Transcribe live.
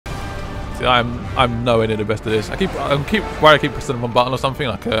See, I'm nowhere near the best at this. I keep pressing the wrong button or something,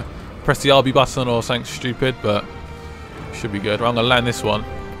 like press the RB button or something stupid, but it should be good. Right, I'm gonna land this one.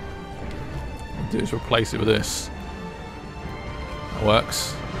 What I'll do is replace it with this. That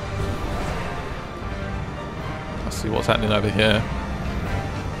works. Let's see what's happening over here.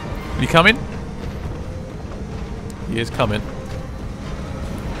 Are you coming? He is coming.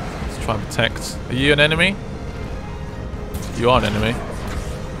 Let's try and protect. Are you an enemy? You are an enemy.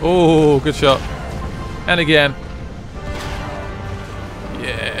 Oh, good shot. And again.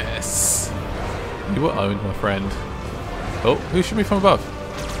 Yes. You were owned, my friend. Oh, who shot me from above?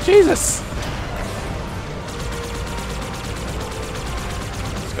 Jesus!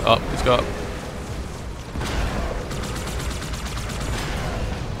 Let's go up, let's go up.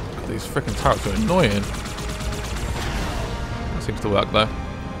 God, these freaking turrets are annoying. That seems to work though.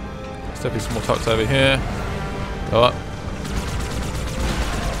 There's definitely some more turrets over here. Go up.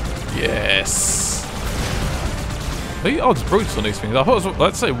 Yes. The odds brutes on these things. I thought,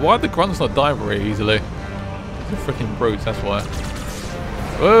 let's say, why the grunts not die very easily? They're freaking brutes, that's why.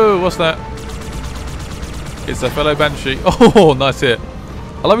 Whoa, what's that? It's a fellow banshee. Oh, nice hit.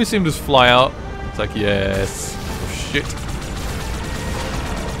 I love you see him just fly out. It's like, yes. Oh, shit.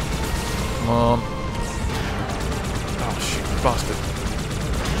 Come on. Oh, shoot, bastard.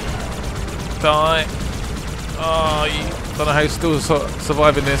 Die. Oh, you don't know how you're still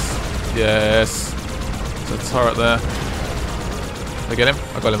surviving this. Yes. There's a turret there. Did I get him?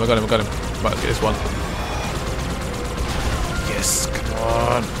 I got him, I got him, I got him. Right, let's get this one. Yes, come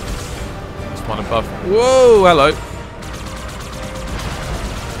on. There's one above. Whoa, hello.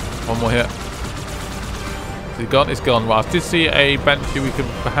 One more here. Is he gone? It's gone. Right, I did see a banshee we could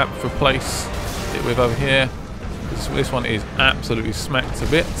perhaps replace it with over here. This one is absolutely smacked to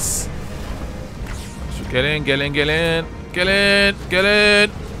bits. So get in, get in, get in. Get in! Get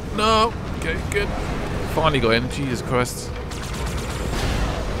in! No! Okay, good. Finally got in. Jesus Christ.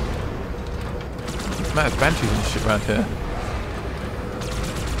 Mad banshees and shit around here.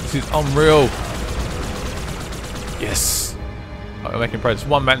 This is unreal. Yes! Right, we're making progress.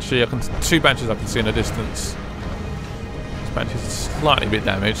 One banshee, two banshees I can see in the distance. This banshee's slightly a bit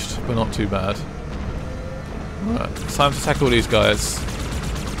damaged, but not too bad. Right, it's time to tackle these guys.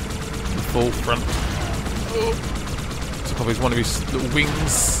 The full front. Oh. Probably one of his little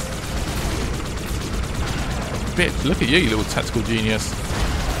wings. Bitch, look at you, you little tactical genius.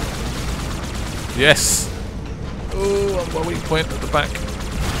 Yes. Oh, my weak point at the back.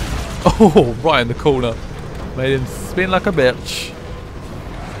 Oh, right in the corner. Made him spin like a bitch.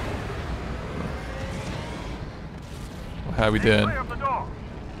 Well, how are we doing?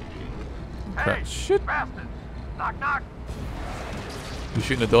 Crap. Shit. Knock, knock. You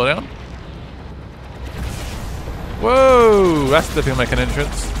shooting the door down? Whoa! That's definitely make an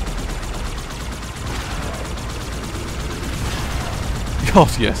entrance. God,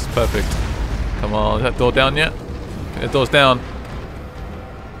 yes, perfect. Come on, is that door down yet? Okay, the door's down.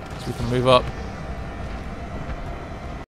 So we can move up.